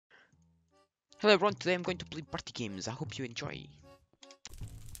Hello everyone, today I'm going to play party games. I hope you enjoy.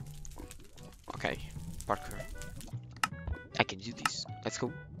 Okay, parkour. I can do this. Let's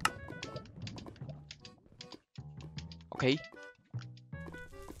go. Okay.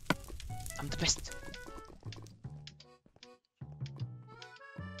 I'm the best.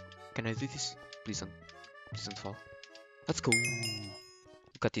 Can I do this? Please don't fall. Let's go.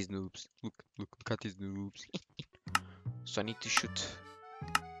 Look at these noobs. Look at these noobs. So I need to shoot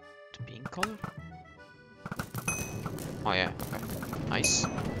the pink color. Oh yeah, okay. Nice.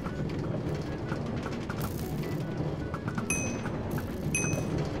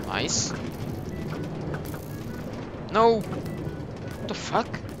 Nice. No! What the fuck?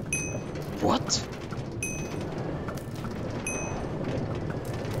 What?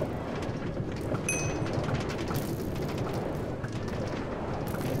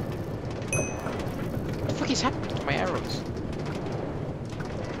 What the fuck is happening to my arrows?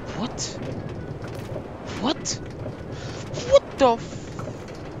 What? What? What the f...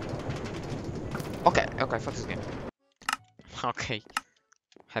 Okay, fuck this game. Okay.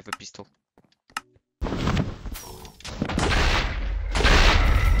 Have a pistol.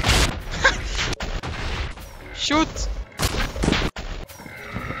 Shoot!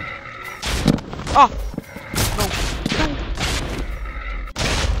 Ah! No! No!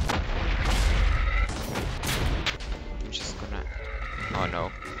 I'm just gonna... Oh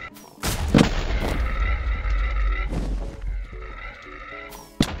no.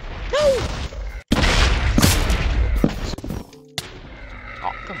 No!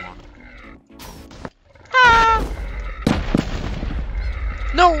 Oh, come on. Ah!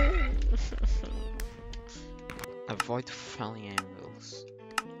 No! Avoid falling anvils.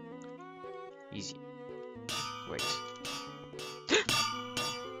 Easy. Wait.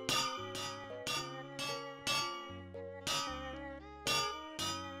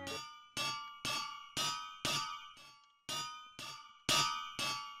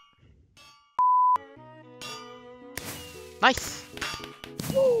 Nice!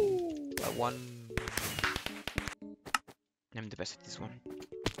 Woo! I won. I'm the best at this one.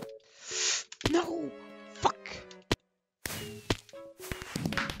 No! Fuck!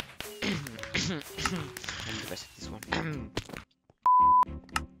 I'm the best at this one.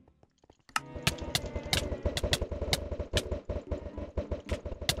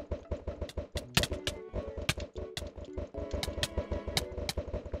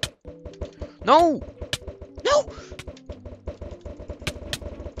 No! No!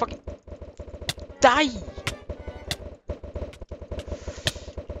 Fucking die!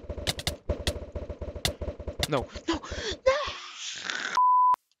 No! No! No!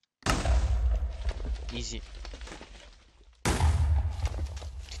 Easy. The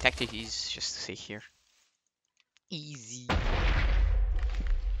tactic is just to stay here. Easy.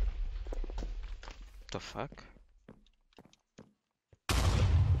 The fuck?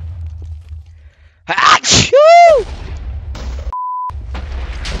 Achoo!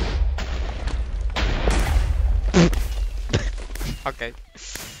 Okay.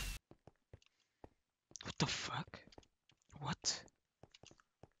 What the fuck? What?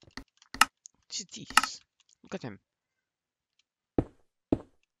 What is this? Look at him.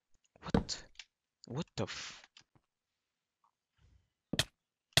 What? What the f...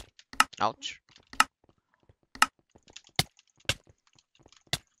 Ouch.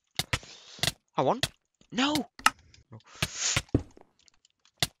 I won? No! No.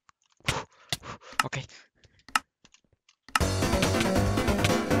 Okay.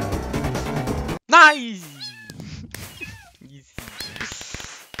 Nice! Easy.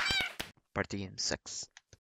 Party game sucks.